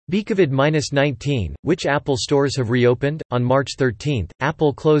COVID-19, which Apple stores have reopened? On March 13,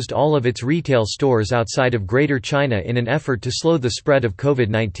 Apple closed all of its retail stores outside of Greater China in an effort to slow the spread of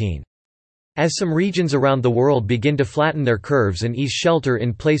COVID-19. As some regions around the world begin to flatten their curves and ease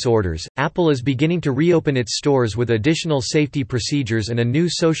shelter-in-place orders, Apple is beginning to reopen its stores with additional safety procedures and a new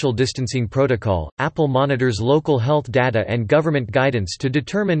social distancing protocol. Apple monitors local health data and government guidance to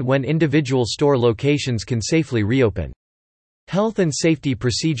determine when individual store locations can safely reopen. Health and safety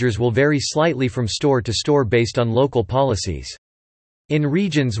procedures will vary slightly from store to store based on local policies. In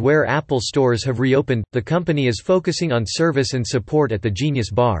regions where Apple stores have reopened, the company is focusing on service and support at the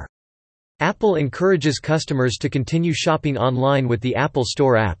Genius Bar. Apple encourages customers to continue shopping online with the Apple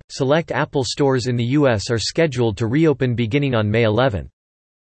Store app. Select Apple stores in the U.S. are scheduled to reopen beginning on May 11.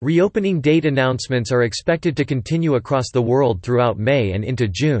 Reopening date announcements are expected to continue across the world throughout May and into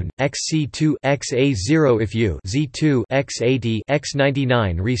June. XC2 XA0 if you Z2 X80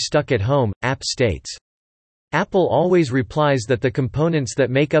 X99 re-stuck at home, app states. Apple always replies that the components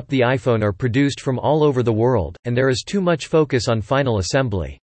that make up the iPhone are produced from all over the world, and there is too much focus on final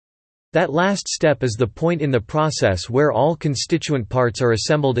assembly. That last step is the point in the process where all constituent parts are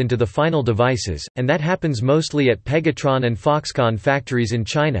assembled into the final devices, and that happens mostly at Pegatron and Foxconn factories in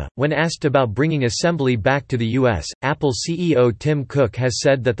China. When asked about bringing assembly back to the U.S., Apple CEO Tim Cook has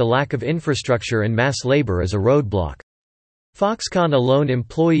said that the lack of infrastructure and mass labor is a roadblock. Foxconn alone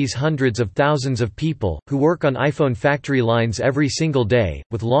employs hundreds of thousands of people, who work on iPhone factory lines every single day,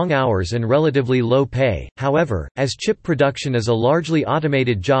 with long hours and relatively low pay. However, as chip production is a largely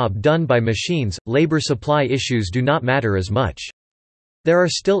automated job done by machines, labor supply issues do not matter as much. There are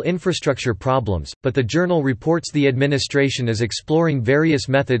still infrastructure problems, but the journal reports the administration is exploring various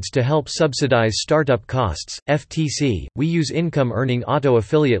methods to help subsidize startup costs. FTC, we use income-earning auto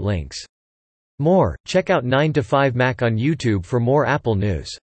affiliate links. More, check out 9 to 5 Mac on YouTube for more Apple news.